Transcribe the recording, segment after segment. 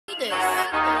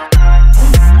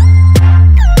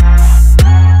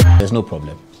There's no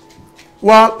problem.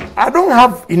 Well, I don't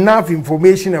have enough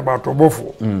information about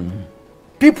Obofour.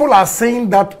 People are saying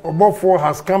that Obofour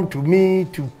has come to me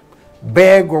to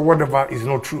beg or whatever is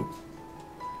not true.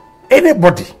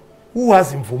 Anybody who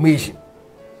has information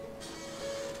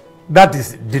that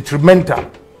is detrimental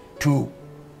to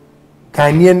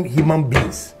Ghanaian human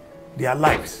beings, their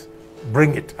lives,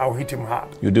 bring it. I'll hit him hard.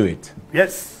 You do it?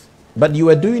 Yes. But you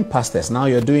were doing pastors. Now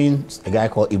you're doing a guy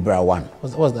called Ibra One.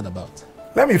 What's that about?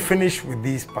 Let me finish with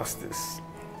these pastors.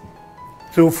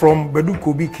 So from Badu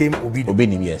Kobi came Obinim.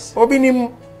 Obinim, yes.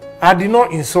 Obinim, I did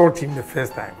not insult him the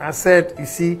first time. I said, you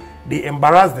see, they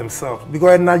embarrassed themselves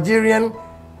because a Nigerian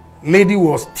lady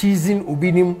was teasing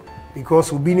Obinim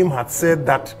because Obinim had said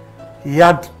that he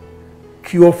had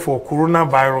cure for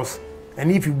coronavirus,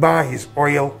 and if you buy his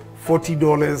oil, $40,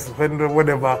 $100,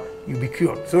 whatever, you'll be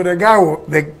cured. So the guy,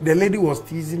 the lady was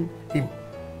teasing him.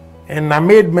 And I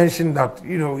made mention that,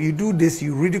 you know, you do this,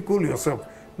 you ridicule yourself.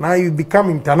 Now you become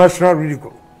international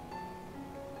ridicule.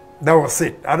 That was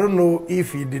it. I don't know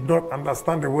if he did not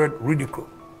understand the word ridicule.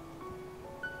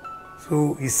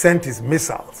 So he sent his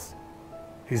missiles,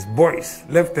 his boys,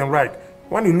 left and right.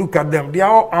 When you look at them, they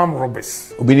are all armed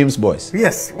robbers. Obinim's boys?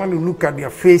 Yes. When you look at their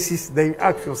faces, then you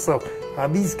ask yourself, are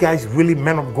these guys really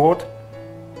men of God?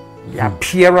 Their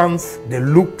appearance, their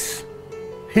looks,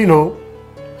 you know.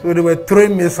 So they were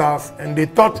throwing missiles, and they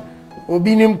thought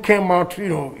Obinim came out, you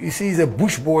know, you see, he's a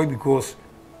bush boy because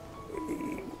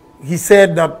he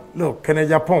said that, look,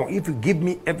 Agyapong, if you give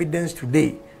me evidence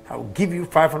today, I'll give you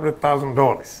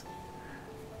 $500,000.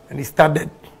 And he started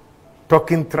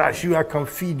talking trash. I can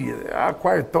feed you.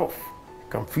 Quite tough.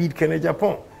 I can feed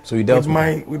Agyapong. So you dealt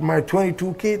with my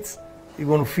 22 kids, you're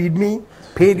going to feed me,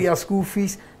 pay their school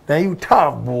fees, then you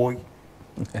tough, boy.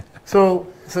 So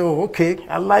okay,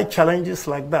 I like challenges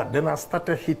like that. Then I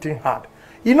started hitting hard.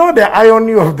 You know the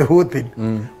irony of the whole thing?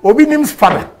 Obinim's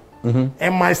father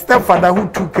and my stepfather who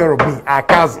took care of me are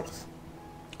cousins.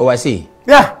 Oh, I see.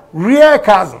 Yeah, real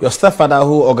cousins. Your stepfather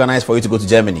who organized for you to go to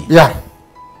Germany? Yeah.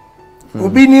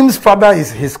 Obinim's father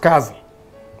is his cousin.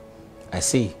 I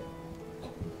see.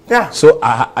 Yeah. So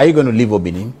are you going to leave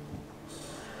Obinim?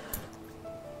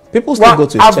 People still go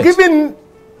to his church.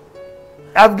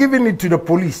 I've given it to the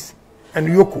police and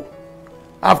Yoko.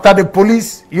 After the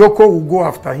police, Yoko will go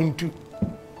after him too.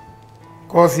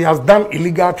 Because he has done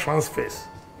illegal transfers.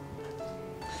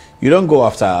 You don't go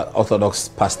after Orthodox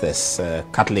pastors,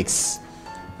 Catholics,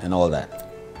 and all that.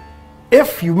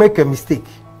 If you make a mistake,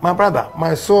 my brother,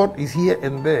 my sword is here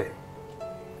and there.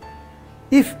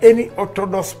 If any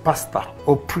Orthodox pastor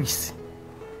or priest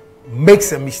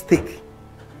makes a mistake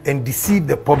and deceive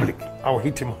the public, I'll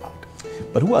hit him hard.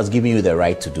 But who has given you the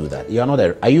right to do that? You are not.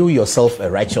 Are you yourself a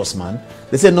righteous man?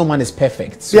 They say no man is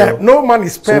perfect. So, yeah, no man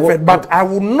is perfect, but I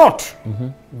will not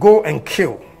go and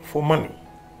kill for money.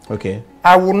 Okay.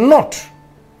 I will not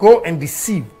go and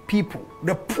deceive people,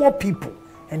 the poor people,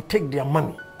 and take their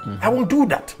money. I won't do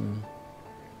that.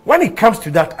 When it comes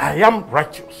to that, I am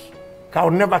righteous. I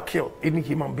will never kill any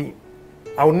human being.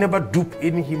 I will never dupe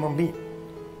any human being.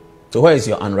 So where is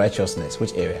your unrighteousness?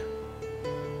 Which area?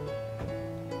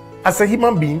 As a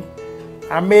human being,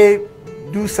 I may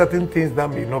do certain things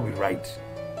that may not be right.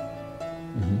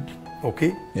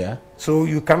 Okay? Yeah. So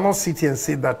you cannot sit here and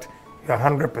say that you're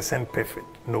 100% perfect.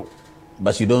 No.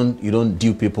 But you don't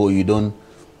dupe people, you don't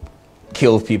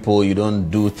kill people, you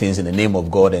don't do things in the name of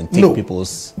God and take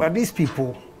people's... But these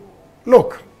people,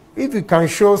 look, if you can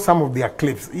show some of their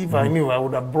clips, if I knew, I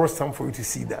would have brought some for you to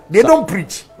see that. They don't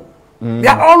preach. They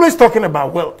are always talking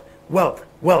about wealth, wealth,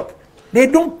 wealth. They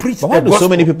don't preach. But why do so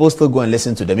many people still go and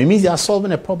listen to them? It means they are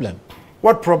solving a problem.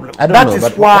 What problem? I don't know,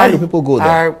 but why do people go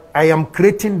there? I am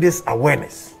creating this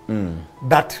awareness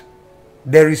that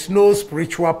there is no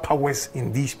spiritual powers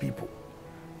in these people.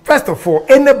 First of all,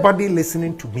 anybody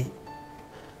listening to me,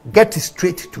 get it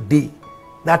straight today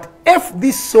that if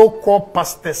these so-called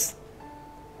pastors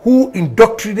who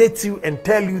indoctrinate you and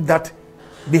tell you that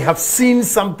they have seen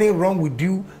something wrong with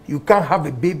you, you can't have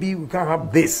a baby, you can't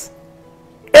have this.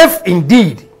 If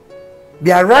indeed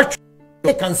they are right,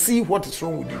 they can see what is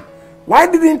wrong with you. Why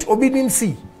didn't Obinim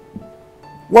see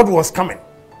what was coming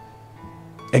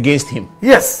against him?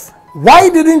 Yes. Why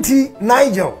didn't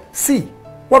Nigel see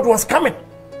what was coming?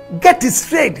 Get it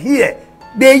straight here.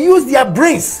 They use their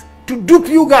brains to dupe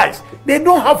you guys. They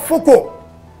don't have focus.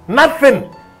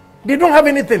 Nothing. They don't have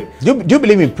anything. Do you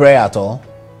believe in prayer at all?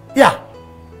 Yeah.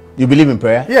 You believe in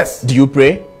prayer? Yes. Do you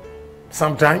pray?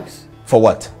 Sometimes. For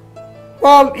what?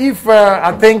 Well, if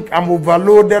I think I'm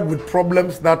overloaded with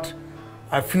problems that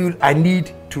I feel I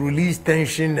need to release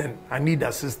tension and I need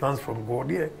assistance from God,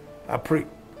 yeah, I pray.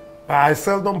 But I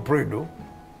seldom pray though.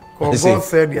 Because God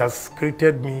said he has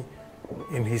created me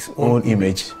in his own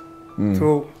image.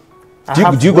 So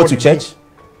do you go to church?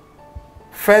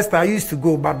 First I used to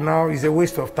go, but now it's a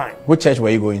waste of time. What church were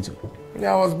you going to?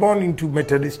 Yeah, I was born into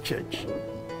Methodist church.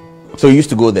 So you used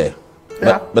to go there?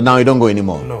 Yeah. But now you don't go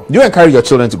anymore? No. Do you encourage your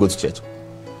children to go to church?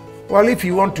 Well, if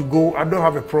you want to go, I don't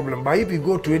have a problem. But if you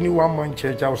go to any one-man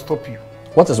church, I'll stop you.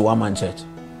 What is one-man church?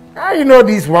 You know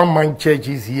these one-man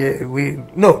churches here.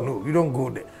 No, you don't go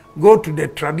there. Go to the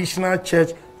traditional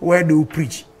church where they will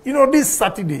preach. You know, this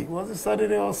Saturday, was it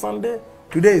Saturday or Sunday?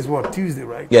 Today is what? Tuesday,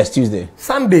 right? Yes, Tuesday.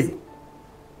 Sunday,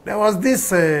 there was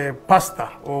this pastor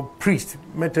or priest,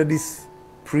 Methodist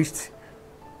priest,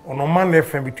 on Oman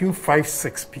FM between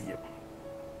 5-6 p.m.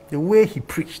 The way he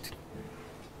preached,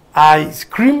 I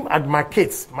screamed at my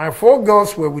kids. My 4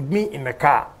 girls were with me in the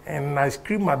car, and I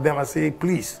screamed at them. I said,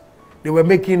 please. They were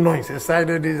making noise. I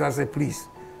decided this. I said, please,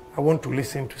 I want to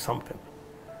listen to something.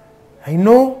 I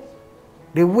know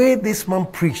the way this man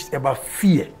preached about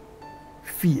fear.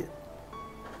 Fear.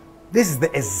 This is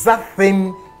the exact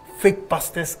thing fake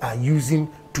pastors are using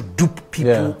to dupe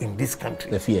people in this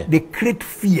country. The fear. They create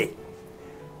fear.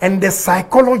 And the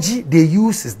psychology they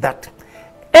use is that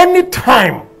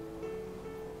anytime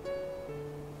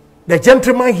the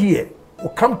gentleman here will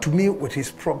come to me with his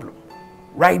problem,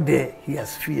 right there he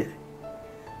has fear.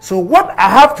 So what I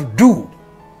have to do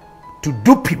to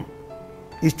dupe him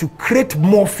is to create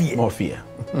more fear. More fear.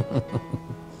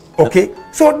 Okay?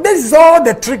 So this is all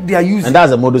the trick they are using. And that's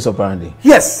the modus operandi.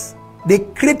 Yes. They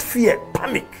create fear,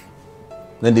 panic.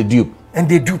 Then they dupe. And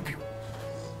they dupe you.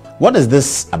 What is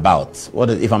this about?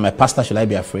 If I'm a pastor, should I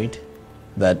be afraid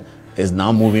that is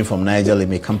now moving from Niger, it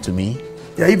may come to me?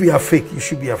 Yeah, if you are fake, you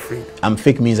should be afraid. I'm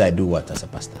fake means I do what as a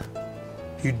pastor?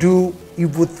 You do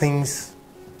evil things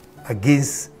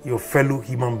against your fellow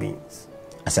human beings.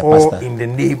 As a pastor? Or in the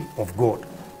name of God.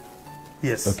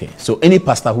 Yes. Okay. So any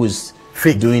pastor who is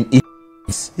fake doing evil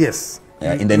things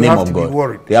in the name of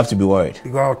God, they have to be worried.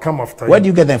 Because I'll come after Where do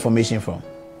you get the information from?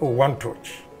 Oh, one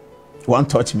touch. One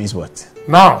touch means what?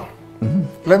 Now,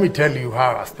 let me tell you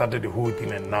how I started the whole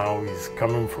thing, and now it's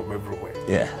coming from everywhere.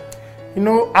 Yeah. You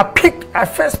know, I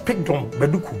first picked on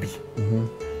Badu Kobi.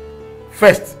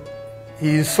 First,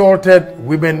 he insulted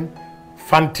women,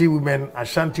 Fanti women,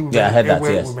 Ashanti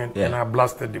women, women, and I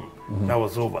blasted him. That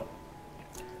was over.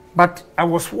 But I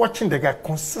was watching the guy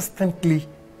consistently.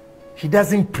 He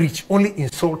doesn't preach, only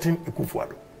insulting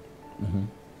Akufo-Addo.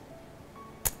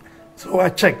 So I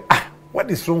checked, what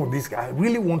is wrong with this guy? I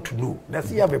really want to know. Does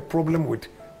he have a problem with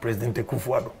President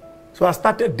Akufo-Addo? So I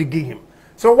started digging him.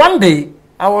 So one day,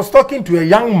 I was talking to a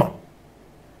young man.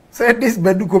 Said, this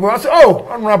Badu Kobi. I said, oh,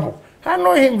 Honorable, I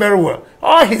know him very well.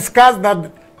 All his cars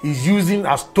that he's using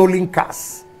are stolen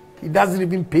cars. He doesn't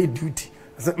even pay duty.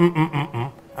 I said,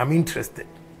 I'm interested.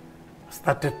 I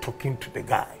started talking to the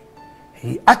guy.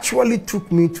 He actually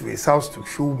took me to his house to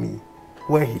show me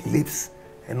where he lives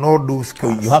and all those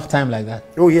cars. So you have time like that?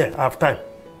 Oh yeah, I have time.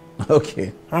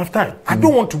 Okay. I have time. I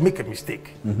don't want to make a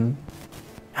mistake.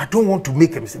 I don't want to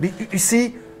make a mistake. You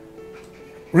see,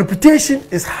 reputation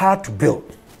is hard to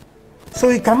build. So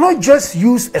you cannot just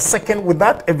use a second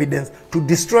without evidence to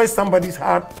destroy somebody's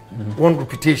hard-won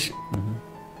reputation.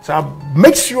 So I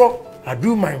make sure I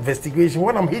do my investigation.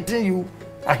 When I'm hitting you,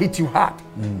 I hit you hard.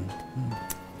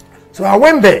 So I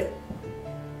went there,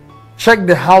 checked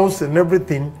the house and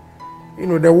everything. You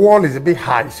know, the wall is a bit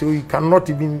high, so you cannot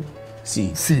even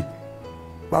see.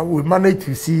 But we managed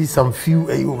to see some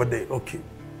few over there. Okay.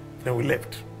 Then we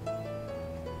left.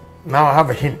 Now I have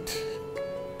a hint.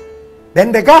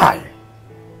 Then the guy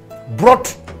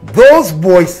brought those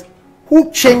boys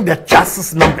who changed the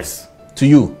chassis numbers. To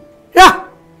you? Yeah.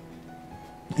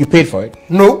 You paid for it?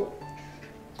 No.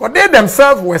 Because they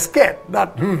themselves were scared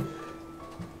that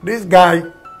this guy,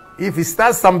 if he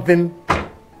starts something,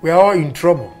 we are all in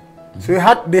trouble. So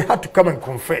they had to come and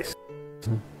confess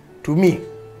to me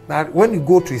that when you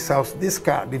go to his house, this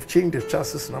car, they've changed the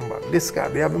chassis number. This car,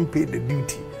 they haven't paid the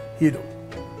duty. You know.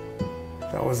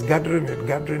 So I was gathering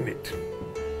it.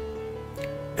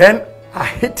 Then I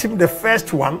hit him the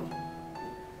first one.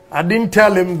 I didn't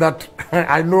tell him that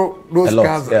I know those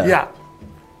cars. Yeah.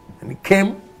 And he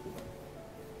came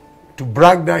to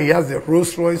brag that he has a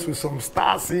Rolls Royce with some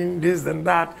stars in this and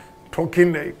that,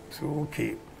 talking like, so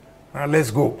okay, now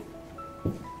let's go.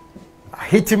 I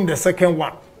hit him the second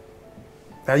one.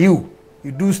 That you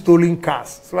do stolen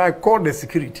cars. So I called the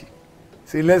security.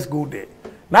 Say, let's go there.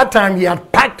 That time he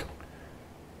had packed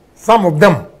some of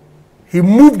them. He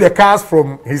moved the cars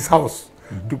from his house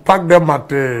to park them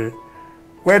at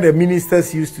where the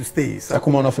ministers used to stay.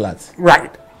 Sakumono Flats.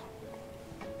 Right.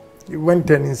 He went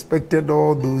and inspected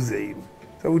all those.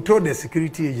 So we told the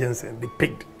security agents and they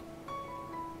picked.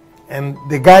 And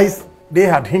the guys, they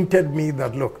had hinted me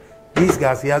that, look, these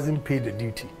guys, he hasn't paid the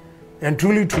duty. And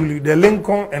truly, the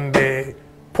Lincoln and the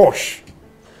Porsche,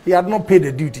 he had not paid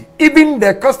the duty. Even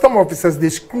the custom officers, they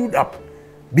screwed up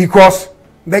because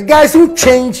the guys who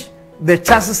changed the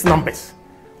chassis numbers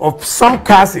of some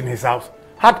cars in his house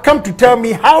had come to tell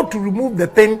me how to remove the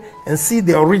thing and see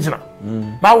the original.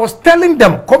 But I was telling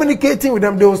them, communicating with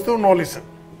them, they will still not listen.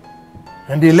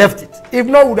 And they left it. If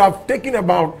not, would have taken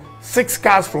about 6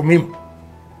 cars from him.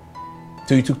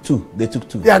 So you took 2? They took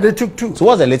 2? Yeah, they took 2. So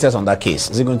what's the latest on that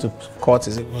case? Is it going to court?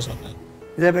 Is it what's on that?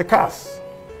 Yeah, the cars.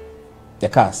 The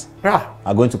cars? Yeah.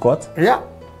 Are going to court? Yeah.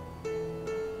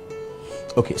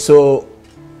 Okay, so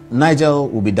Nigel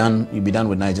will be done. You'll be done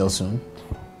with Nigel soon.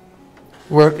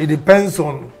 Well, it depends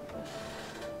on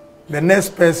the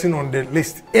next person on the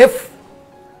list. If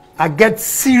I get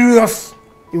serious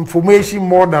information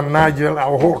more than Nigel,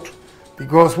 I'll hold.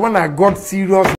 Because when I got serious